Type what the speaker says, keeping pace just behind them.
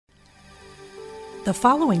The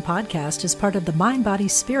following podcast is part of the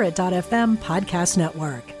MindBodySpirit.fm podcast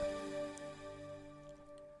network.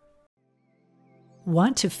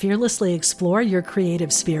 Want to fearlessly explore your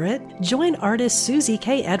creative spirit? Join artist Susie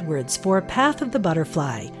K. Edwards for Path of the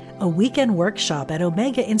Butterfly, a weekend workshop at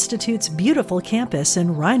Omega Institute's beautiful campus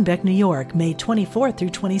in Rhinebeck, New York, May 24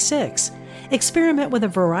 through 26. Experiment with a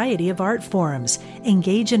variety of art forms,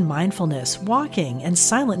 engage in mindfulness, walking, and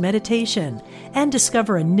silent meditation, and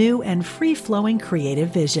discover a new and free-flowing creative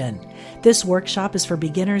vision. This workshop is for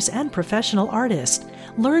beginners and professional artists.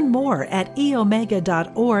 Learn more at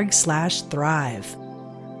eomega.org/thrive.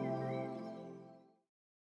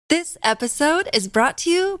 This episode is brought to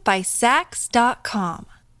you by Saks.com.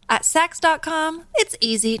 At Saks.com, it's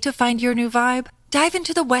easy to find your new vibe. Dive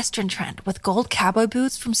into the Western trend with gold cowboy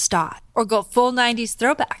boots from Stott, or go full 90s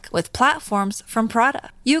throwback with platforms from Prada.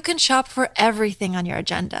 You can shop for everything on your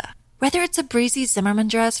agenda, whether it's a breezy Zimmermann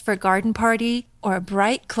dress for a garden party or a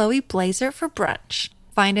bright Chloe blazer for brunch.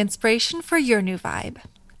 Find inspiration for your new vibe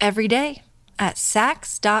every day at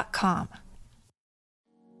Saks.com.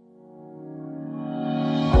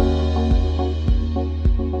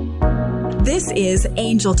 This is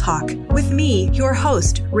Angel Talk with me, your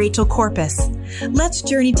host, Rachel Corpus. Let's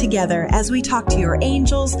journey together as we talk to your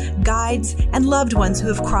angels, guides, and loved ones who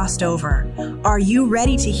have crossed over. Are you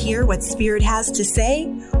ready to hear what Spirit has to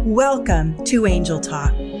say? Welcome to Angel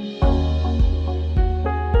Talk.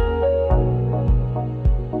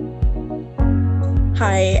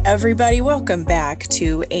 Hi, everybody. Welcome back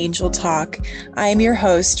to Angel Talk. I'm your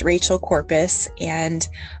host, Rachel Corpus, and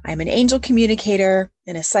I'm an angel communicator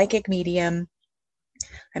and a psychic medium.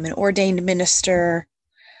 I'm an ordained minister.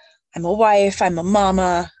 I'm a wife. I'm a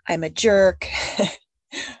mama. I'm a jerk.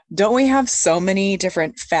 Don't we have so many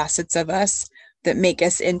different facets of us that make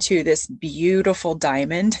us into this beautiful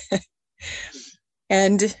diamond?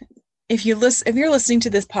 And if you're listening to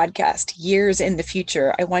this podcast years in the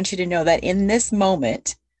future, I want you to know that in this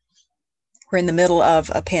moment, we're in the middle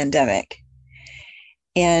of a pandemic.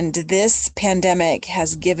 And this pandemic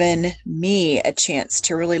has given me a chance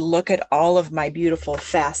to really look at all of my beautiful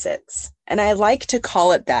facets. And I like to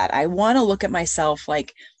call it that. I want to look at myself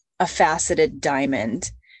like a faceted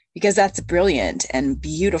diamond, because that's brilliant and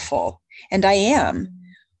beautiful. And I am,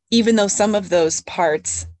 even though some of those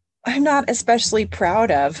parts I'm not especially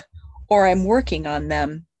proud of, or I'm working on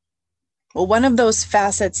them. Well, one of those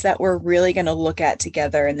facets that we're really going to look at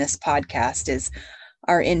together in this podcast is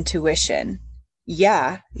our intuition.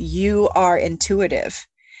 Yeah, you are intuitive.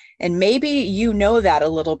 And maybe you know that a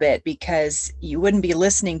little bit because you wouldn't be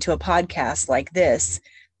listening to a podcast like this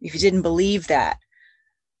if you didn't believe that.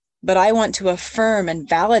 But I want to affirm and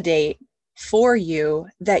validate for you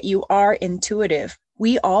that you are intuitive.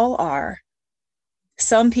 We all are.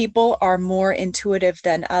 Some people are more intuitive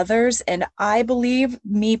than others, and I believe,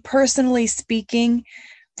 me personally speaking,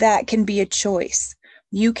 that can be a choice.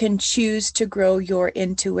 You can choose to grow your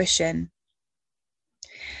intuition.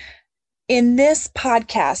 In this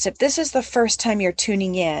podcast, if this is the first time you're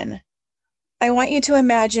tuning in, I want you to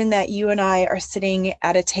imagine that you and I are sitting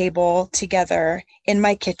at a table together in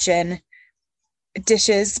my kitchen,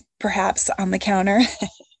 dishes perhaps on the counter,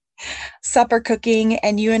 supper cooking,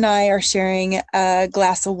 and you and I are sharing a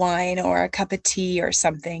glass of wine or a cup of tea or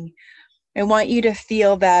something. I want you to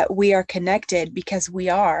feel that we are connected, because we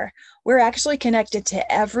are. We're actually connected to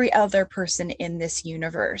every other person in this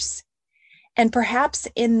universe. And perhaps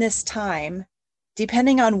in this time,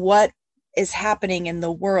 depending on what is happening in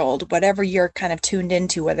the world, whatever you're kind of tuned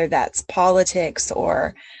into, whether that's politics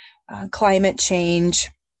or climate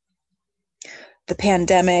change, the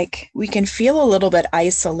pandemic, we can feel a little bit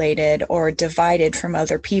isolated or divided from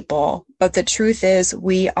other people. But the truth is,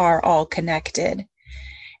 we are all connected.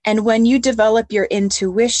 And when you develop your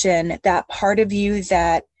intuition, that part of you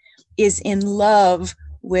that is in love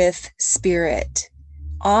with spirit,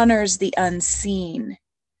 honors the unseen,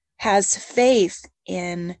 has faith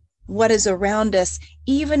in what is around us,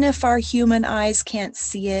 even if our human eyes can't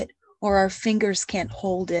see it or our fingers can't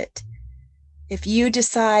hold it. If you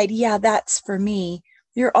decide, yeah, that's for me,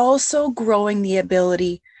 you're also growing the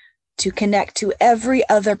ability to connect to every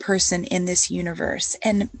other person in this universe.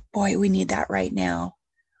 And boy, we need that right now.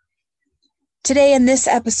 Today in this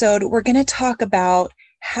episode, we're going to talk about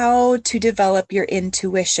how to develop your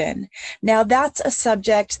intuition. Now, that's a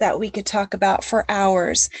subject that we could talk about for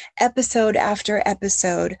hours, episode after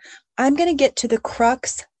episode. I'm going to get to the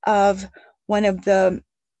crux of one of the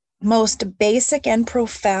most basic and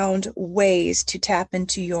profound ways to tap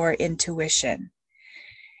into your intuition.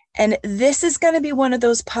 And this is going to be one of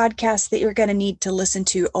those podcasts that you're going to need to listen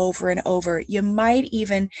to over and over. You might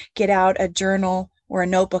even get out a journal or a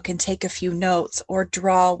notebook and take a few notes or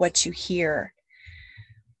draw what you hear.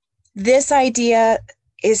 This idea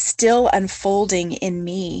is still unfolding in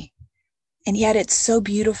me, and yet it's so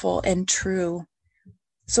beautiful and true.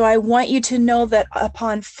 So I want you to know that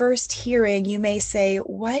upon first hearing, you may say,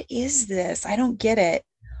 what is this? I don't get it.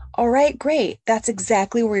 All right, great. That's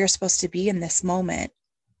exactly where you're supposed to be in this moment.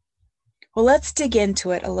 Well, let's dig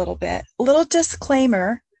into it a little bit. A little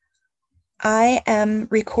disclaimer. I am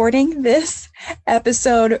recording this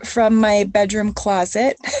episode from my bedroom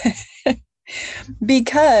closet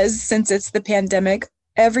because since it's the pandemic,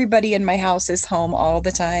 everybody in my house is home all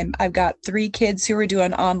the time. I've got 3 kids who are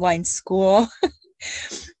doing online school.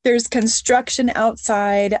 There's construction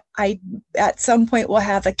outside. I, at some point, will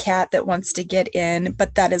have a cat that wants to get in,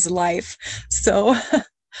 but that is life. So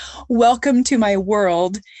welcome to my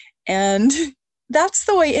world. And that's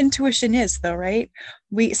the way intuition is, though, right?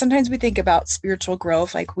 Sometimes we think about spiritual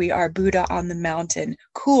growth like we are Buddha on the mountain,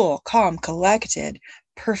 cool, calm, collected,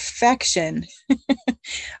 perfection.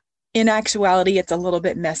 In actuality, it's a little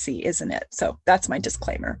bit messy, isn't it? So that's my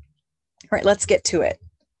disclaimer. All right, let's get to it.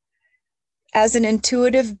 As an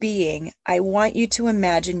intuitive being, I want you to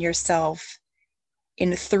imagine yourself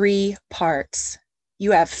in 3 parts.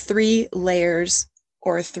 You have 3 layers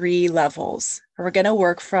or 3 levels. We're going to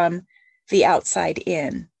work from the outside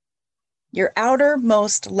in. Your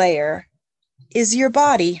outermost layer is your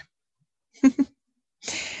body.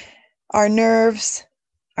 Our nerves,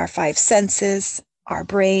 our 5 senses, our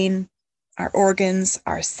brain, our organs,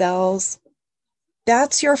 our cells.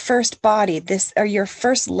 That's your first body, your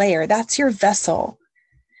first layer. That's your vessel.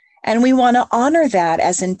 And we want to honor that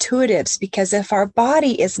as intuitives, because if our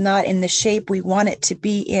body is not in the shape we want it to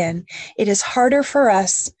be in, it is harder for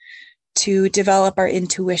us to develop our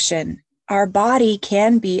intuition. Our body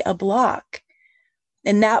can be a block.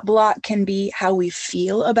 And that block can be how we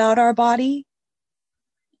feel about our body.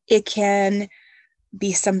 It can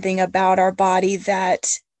be something about our body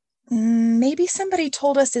that maybe somebody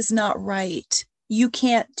told us is not right. You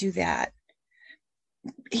can't do that.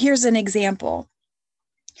 Here's an example.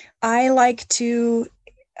 I like to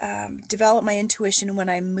develop my intuition when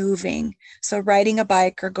I'm moving. So riding a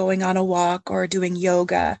bike or going on a walk or doing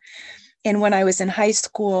yoga. And when I was in high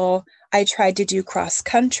school, I tried to do cross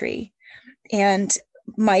country. And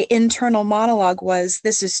my internal monologue was,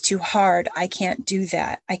 this is too hard. I can't do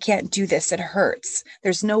that. I can't do this. It hurts.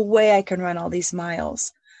 There's no way I can run all these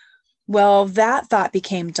miles. Well, that thought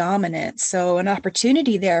became dominant. So an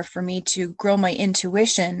opportunity there for me to grow my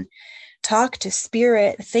intuition, talk to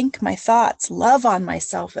spirit, think my thoughts, love on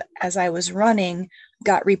myself as I was running,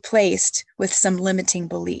 got replaced with some limiting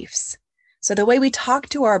beliefs. So the way we talk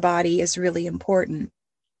to our body is really important.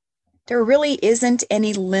 There really isn't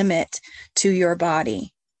any limit to your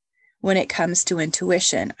body when it comes to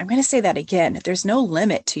intuition. I'm going to say that again. There's no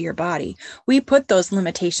limit to your body. We put those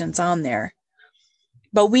limitations on there.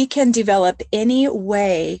 But we can develop any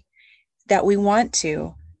way that we want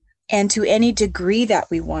to, and to any degree that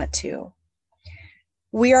we want to.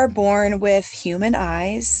 We are born with human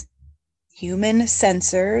eyes, human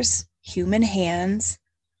sensors, human hands.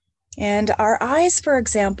 And our eyes, for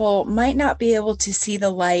example, might not be able to see the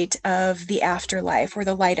light of the afterlife or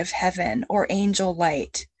the light of heaven or angel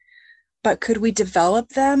light. But could we develop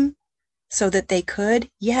them so that they could?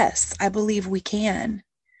 Yes, I believe we can.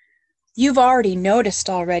 You've already noticed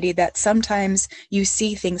already that sometimes you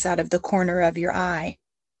see things out of the corner of your eye,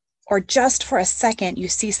 or just for a second you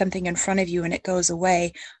see something in front of you and it goes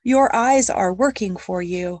away. Your eyes are working for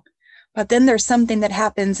you, but then there's something that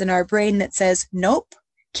happens in our brain that says, nope,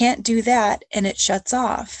 can't do that, and it shuts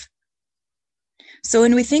off. So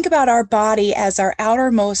when we think about our body as our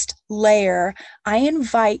outermost layer, I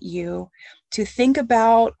invite you to think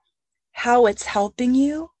about how it's helping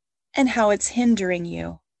you and how it's hindering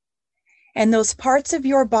you. And those parts of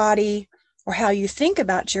your body, or how you think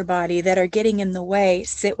about your body, that are getting in the way,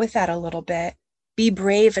 sit with that a little bit. Be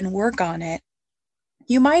brave and work on it.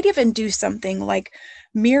 You might even do something like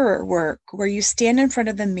mirror work, where you stand in front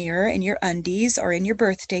of the mirror in your undies or in your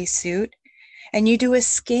birthday suit, and you do a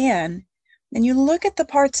scan, and you look at the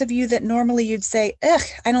parts of you that normally you'd say, ugh,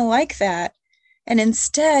 I don't like that. And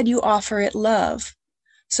instead you offer it love.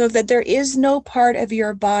 So that there is no part of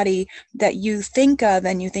your body that you think of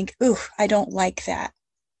and you think, ooh, I don't like that.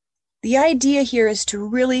 The idea here is to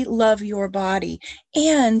really love your body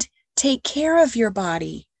and take care of your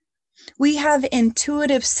body. We have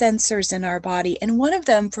intuitive sensors in our body, and one of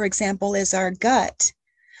them, for example, is our gut.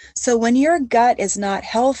 So when your gut is not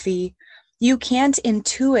healthy, you can't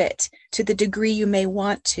intuit to the degree you may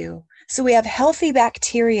want to. So we have healthy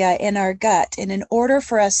bacteria in our gut, and in order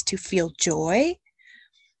for us to feel joy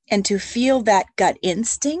and to feel that gut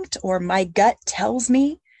instinct, or my gut tells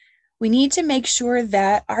me, we need to make sure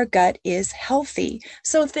that our gut is healthy.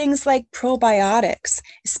 So things like probiotics,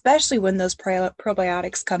 especially when those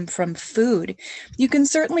probiotics come from food. You can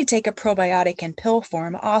certainly take a probiotic in pill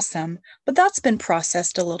form, awesome, but that's been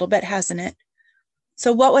processed a little bit, hasn't it?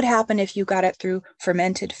 So what would happen if you got it through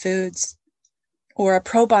fermented foods? Or a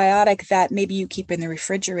probiotic that maybe you keep in the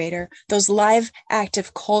refrigerator? Those live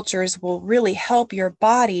active cultures will really help your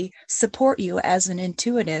body support you as an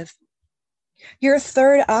intuitive. Your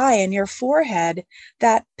third eye and your forehead,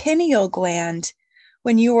 that pineal gland.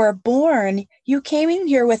 When you were born, you came in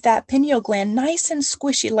here with that pineal gland nice and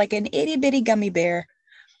squishy like an itty bitty gummy bear.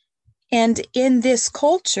 And in this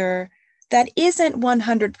culture that isn't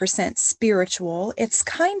 100% spiritual, it's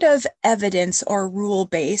kind of evidence or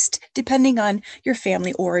rule-based, depending on your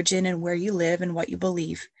family origin and where you live and what you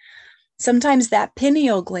believe. Sometimes that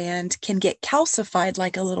pineal gland can get calcified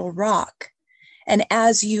like a little rock. And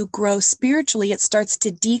as you grow spiritually, it starts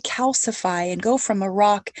to decalcify and go from a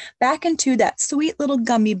rock back into that sweet little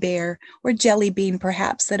gummy bear or jelly bean,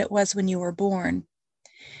 perhaps, that it was when you were born.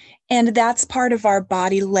 And that's part of our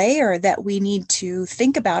body layer that we need to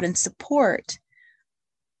think about and support.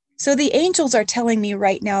 So the angels are telling me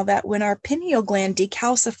right now that when our pineal gland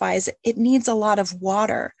decalcifies, it needs a lot of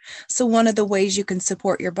water. So one of the ways you can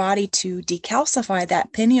support your body to decalcify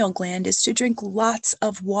that pineal gland is to drink lots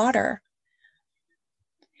of water.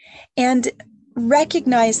 And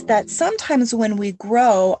recognize that sometimes when we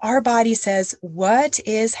grow, our body says, what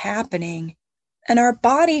is happening? And our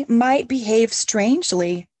body might behave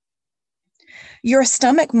strangely. Your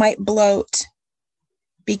stomach might bloat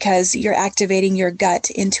because you're activating your gut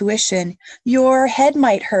intuition. Your head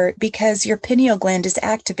might hurt because your pineal gland is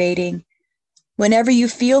activating. Whenever you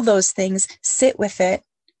feel those things, sit with it.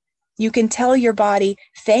 You can tell your body,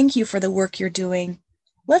 thank you for the work you're doing.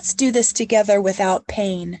 Let's do this together without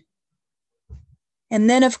pain. And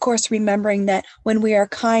then, of course, remembering that when we are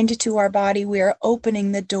kind to our body, we are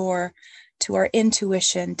opening the door to our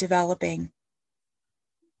intuition developing.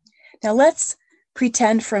 Now, let's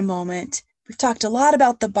pretend for a moment. We've talked a lot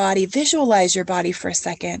about the body. Visualize your body for a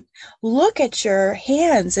second. Look at your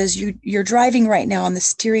hands as you're driving right now on the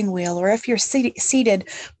steering wheel, or if you're seated,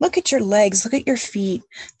 look at your legs, look at your feet,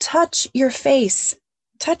 touch your face,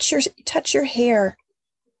 touch your hair.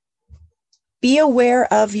 Be aware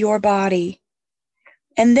of your body.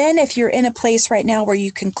 And then if you're in a place right now where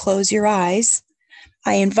you can close your eyes,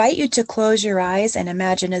 I invite you to close your eyes and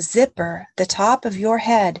imagine a zipper, the top of your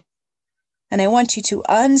head. And I want you to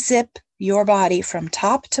unzip your body from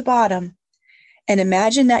top to bottom and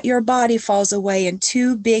imagine that your body falls away in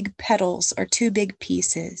two big petals or two big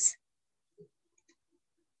pieces.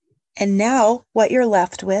 And now what you're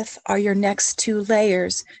left with are your next two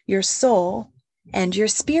layers, your soul and your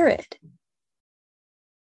spirit.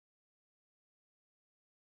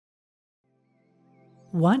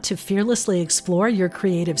 Want to fearlessly explore your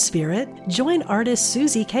creative spirit? Join artist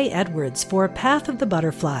Susie K. Edwards for Path of the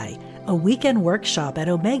Butterfly, a weekend workshop at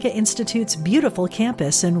Omega Institute's beautiful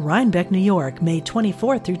campus in Rhinebeck, New York, May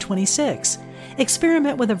 24 through 26.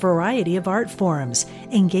 Experiment with a variety of art forms,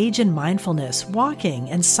 engage in mindfulness, walking,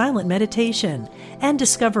 and silent meditation, and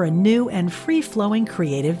discover a new and free-flowing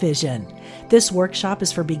creative vision. This workshop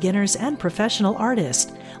is for beginners and professional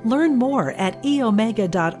artists. Learn more at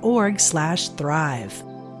eomega.org/thrive.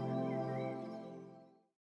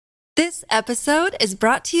 This episode is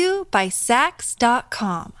brought to you by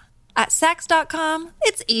Saks.com. At Saks.com,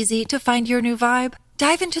 it's easy to find your new vibe.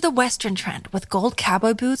 Dive into the Western trend with gold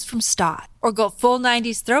cowboy boots from Stott, or go full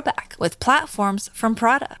 90s throwback with platforms from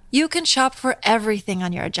Prada. You can shop for everything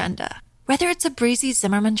on your agenda, whether it's a breezy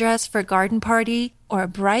Zimmermann dress for a garden party or a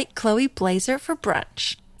bright Chloe blazer for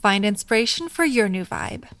brunch. Find inspiration for your new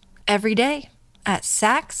vibe every day at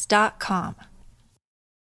Saks.com.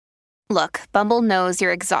 Look, Bumble knows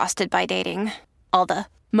you're exhausted by dating. All the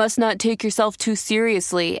must not take yourself too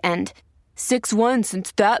seriously and 6'1"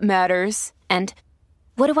 since that matters. And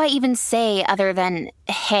what do I even say other than,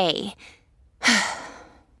 hey?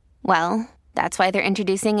 Well, that's why they're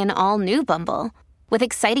introducing an all-new Bumble, with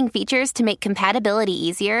exciting features to make compatibility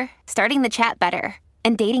easier, starting the chat better,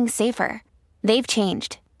 and dating safer. They've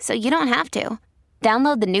changed, so you don't have to.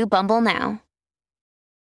 Download the new Bumble now.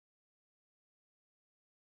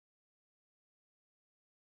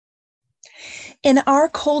 In our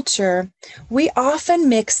culture, we often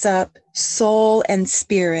mix up soul and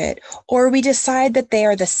spirit, or we decide that they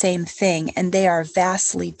are the same thing and they are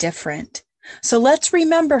vastly different. So let's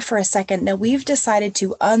remember for a second that we've decided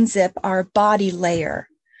to unzip our body layer.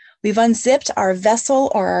 We've unzipped our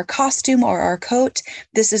vessel or our costume or our coat.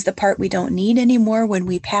 This is the part we don't need anymore when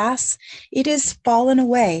we pass. It is fallen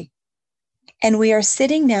away. And we are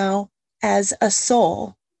sitting now as a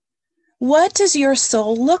soul. What does your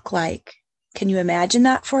soul look like? Can you imagine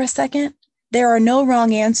that for a second? There are no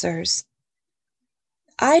wrong answers.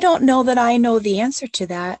 I don't know that I know the answer to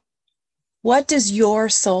that. What does your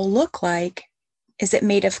soul look like? Is it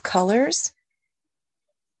made of colors?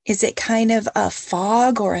 Is it kind of a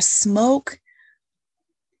fog or a smoke?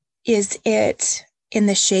 Is it in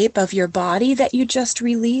the shape of your body that you just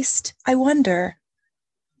released? I wonder.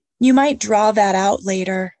 You might draw that out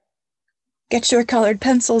later. Get your colored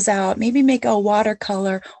pencils out, maybe make a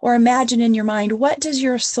watercolor, or imagine in your mind, what does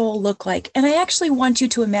your soul look like? And I actually want you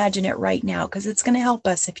to imagine it right now because it's going to help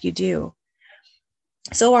us if you do.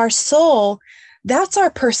 So our soul, that's our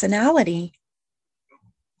personality.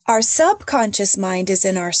 Our subconscious mind is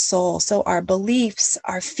in our soul. So our beliefs,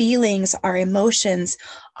 our feelings, our emotions,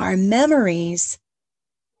 our memories.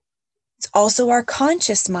 It's also our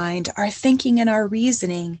conscious mind, our thinking and our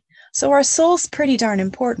reasoning. So our soul's pretty darn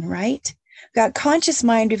important, right? We've got conscious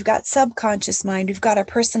mind, we've got subconscious mind, we've got our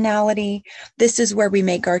personality. This is where we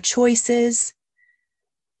make our choices.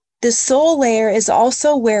 The soul layer is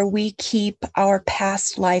also where we keep our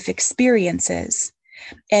past life experiences.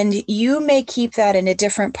 And you may keep that in a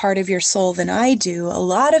different part of your soul than I do. A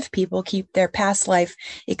lot of people keep their past life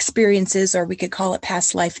experiences, or we could call it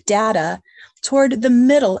past life data, toward the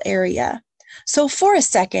middle area. So for a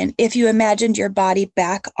second, if you imagined your body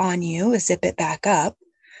back on you, zip it back up,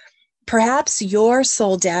 perhaps your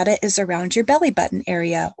soul data is around your belly button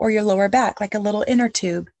area or your lower back, like a little inner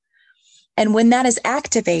tube. And when that is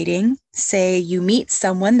activating, say you meet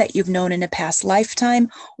someone that you've known in a past lifetime,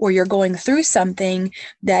 or you're going through something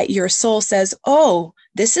that your soul says, oh,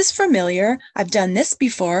 this is familiar. I've done this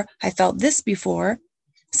before. I felt this before.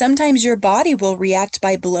 Sometimes your body will react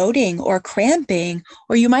by bloating or cramping,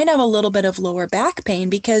 or you might have a little bit of lower back pain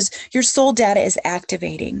because your soul data is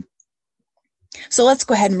activating. So let's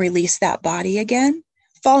go ahead and release that body again,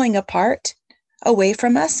 falling apart away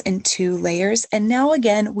from us in 2 layers. And now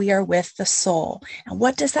again, we are with the soul. And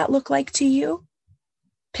what does that look like to you?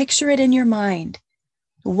 Picture it in your mind.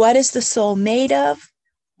 What is the soul made of?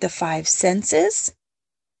 The 5 senses,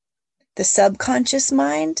 the subconscious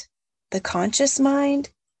mind, the conscious mind,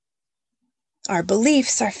 our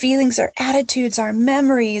beliefs, our feelings, our attitudes, our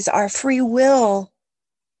memories, our free will.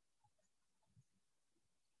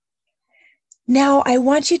 Now, I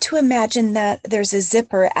want you to imagine that there's a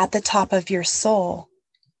zipper at the top of your soul,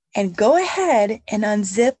 and go ahead and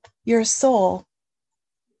unzip your soul.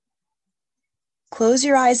 Close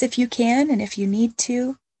your eyes if you can, and if you need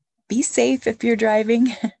to, be safe if you're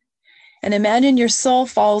driving. And imagine your soul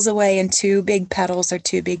falls away in 2 big petals or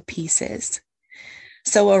 2 big pieces.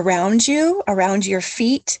 So around you, around your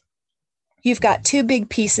feet, you've got 2 big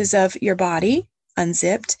pieces of your body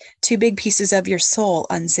unzipped, 2 big pieces of your soul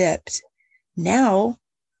unzipped. Now,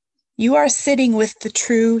 you are sitting with the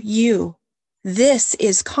true you. This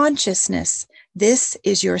is consciousness. This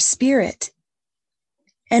is your spirit.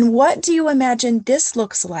 And what do you imagine this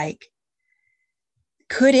looks like?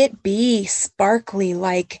 Could it be sparkly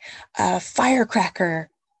like a firecracker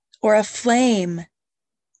or a flame?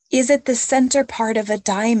 Is it the center part of a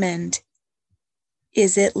diamond?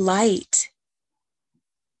 Is it light?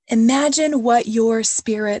 Imagine what your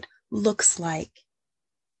spirit looks like.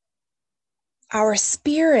 Our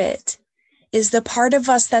spirit is the part of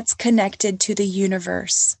us that's connected to the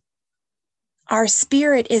universe. Our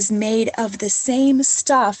spirit is made of the same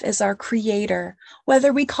stuff as our Creator,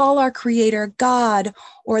 whether we call our Creator God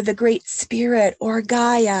or the Great Spirit or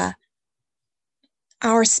Gaia.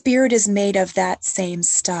 Our spirit is made of that same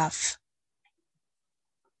stuff.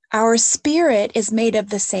 Our spirit is made of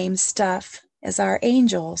the same stuff as our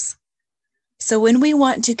angels. So when we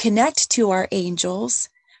want to connect to our angels,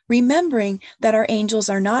 remembering that our angels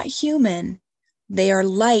are not human, they are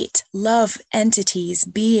light, love entities,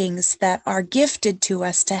 beings that are gifted to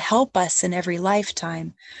us to help us in every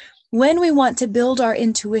lifetime. When we want to build our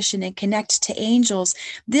intuition and connect to angels,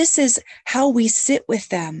 this is how we sit with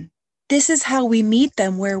them. This is how we meet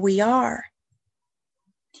them where we are.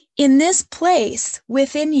 In this place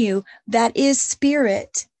within you that is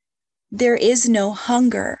spirit, there is no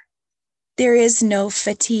hunger. There is no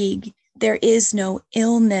fatigue. There is no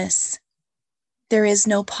illness. There is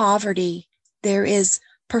no poverty. There is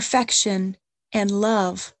perfection and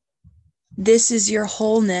love. This is your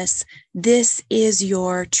wholeness. This is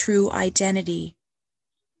your true identity.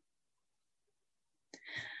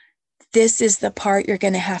 This is the part you're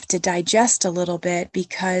going to have to digest a little bit,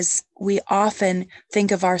 because we often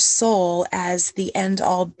think of our soul as the end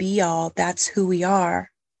all be all. That's who we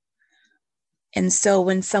are. And so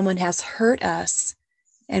when someone has hurt us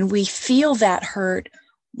and we feel that hurt,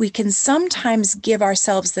 we can sometimes give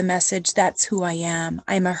ourselves the message, that's who I am.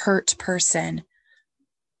 I'm a hurt person.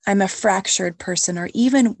 I'm a fractured person. Or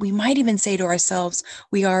even, we might even say to ourselves,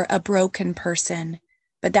 we are a broken person.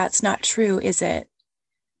 But that's not true, is it?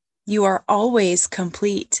 You are always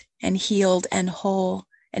complete and healed and whole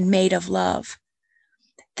and made of love.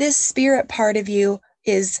 This spirit part of you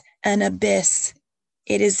is an abyss.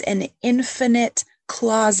 It is an infinite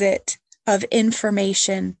closet of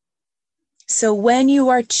information. So when you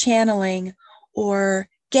are channeling or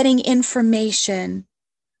getting information,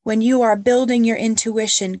 when you are building your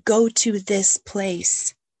intuition, go to this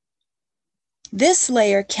place. This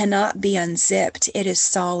layer cannot be unzipped. It is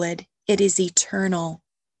solid. It is eternal.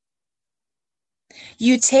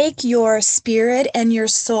 You take your spirit and your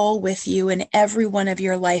soul with you in every one of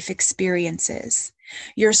your life experiences.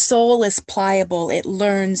 Your soul is pliable. It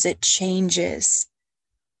learns, it changes.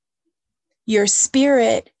 Your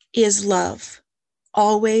spirit is love,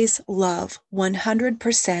 always love,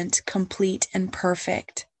 100% complete and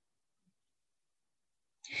perfect.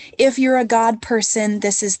 If you're a God person,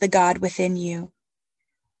 this is the God within you.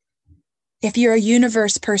 If you're a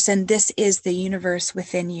universe person, this is the universe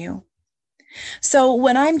within you. So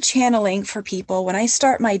when I'm channeling for people, when I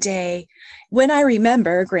start my day, when I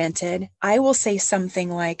remember, granted, I will say something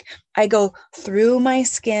like, I go through my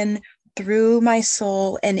skin, through my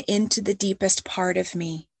soul, and into the deepest part of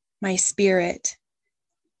me, my spirit.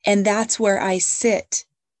 And that's where I sit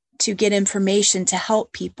to get information to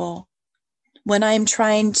help people. When I'm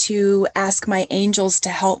trying to ask my angels to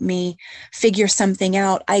help me figure something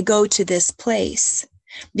out, I go to this place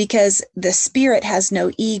because the spirit has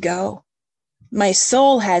no ego. My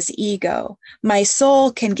soul has ego. My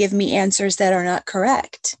soul can give me answers that are not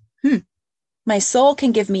correct. My soul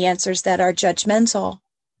can give me answers that are judgmental.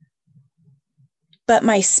 But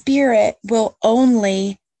my spirit will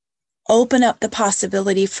only open up the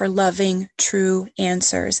possibility for loving, true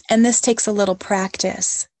answers. And this takes a little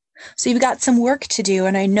practice. So you've got some work to do,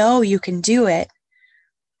 and I know you can do it.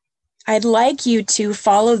 I'd like you to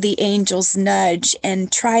follow the angel's nudge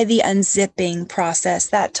and try the unzipping process.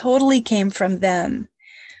 That totally came from them.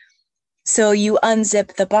 So you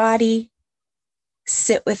unzip the body,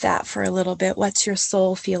 sit with that for a little bit. What's your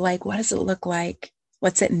soul feel like? What does it look like?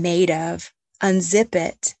 What's it made of? Unzip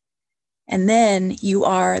it. And then you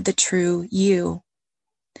are the true you.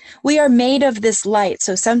 We are made of this light.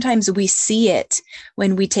 So sometimes we see it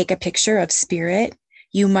when we take a picture of spirit.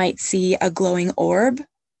 You might see a glowing orb.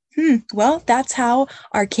 Well, that's how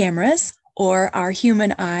our cameras or our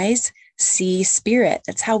human eyes see spirit.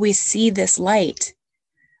 That's how we see this light.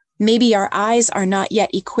 Maybe our eyes are not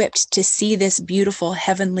yet equipped to see this beautiful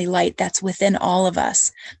heavenly light that's within all of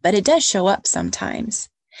us, but it does show up sometimes.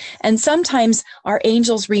 And sometimes our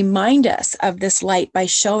angels remind us of this light by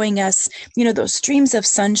showing us, those streams of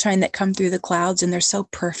sunshine that come through the clouds, and they're so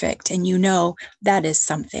perfect. And that is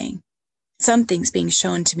something. Something's being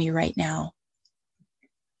shown to me right now.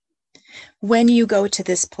 When you go to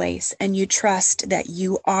this place and you trust that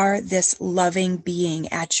you are this loving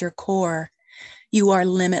being at your core, you are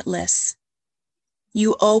limitless.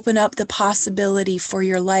 You open up the possibility for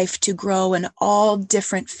your life to grow in all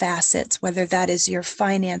different facets, whether that is your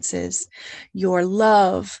finances, your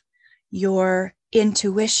love, your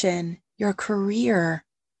intuition, your career,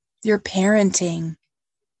 your parenting.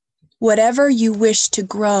 Whatever you wish to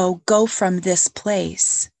grow, go from this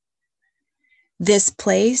place. This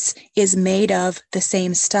place is made of the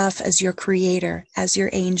same stuff as your creator, as your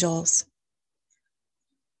angels.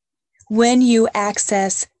 When you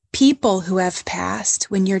access people who have passed,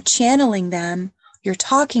 when you're channeling them, you're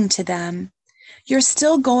talking to them, you're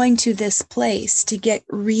still going to this place to get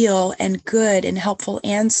real and good and helpful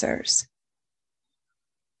answers.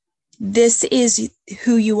 This is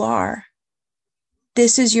who you are.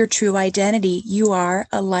 This is your true identity. You are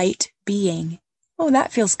a light being. Oh,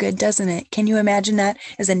 that feels good, doesn't it? Can you imagine that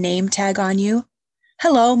as a name tag on you?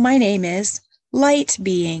 Hello, my name is Light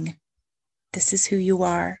Being. This is who you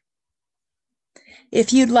are.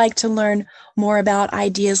 If you'd like to learn more about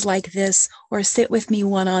ideas like this or sit with me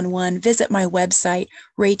one-on-one, visit my website,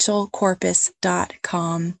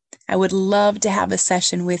 rachelcorpus.com. I would love to have a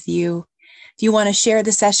session with you. If you want to share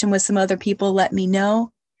the session with some other people, let me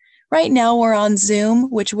know. Right now we're on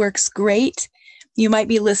Zoom, which works great. You might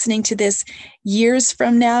be listening to this years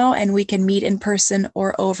from now, and we can meet in person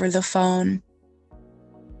or over the phone.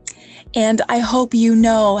 And I hope you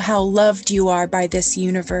know how loved you are by this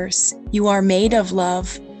universe. You are made of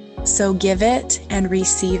love, so give it and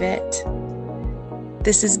receive it.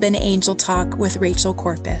 This has been Angel Talk with Rachel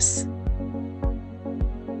Corpus.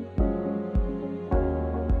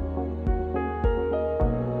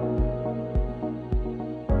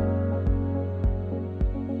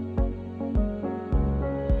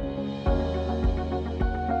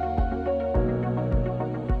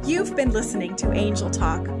 You've been listening to Angel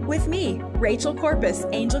Talk with me, Rachel Corpus,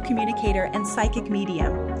 angel communicator and psychic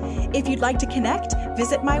medium. If you'd like to connect,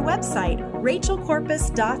 visit my website,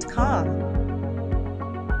 rachelcorpus.com.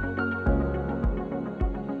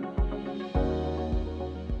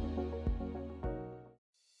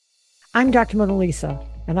 I'm Dr. Mona Lisa,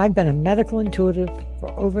 and I've been a medical intuitive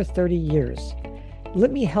for over 30 years.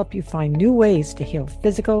 Let me help you find new ways to heal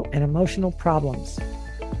physical and emotional problems.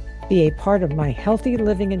 Be a part of my Healthy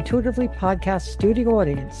Living Intuitively podcast studio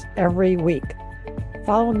audience every week.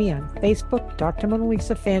 Follow me on Facebook, Dr. Mona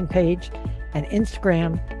Lisa fan page, and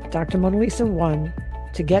Instagram, Dr. Mona Lisa 1,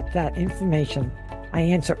 to get that information. I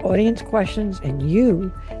answer audience questions, and you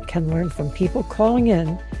can learn from people calling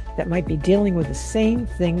in that might be dealing with the same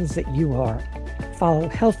things that you are. Follow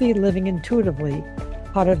Healthy Living Intuitively,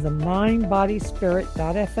 part of the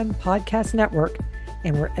MindBodySpirit.fm podcast network,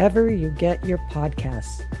 and wherever you get your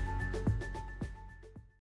podcasts.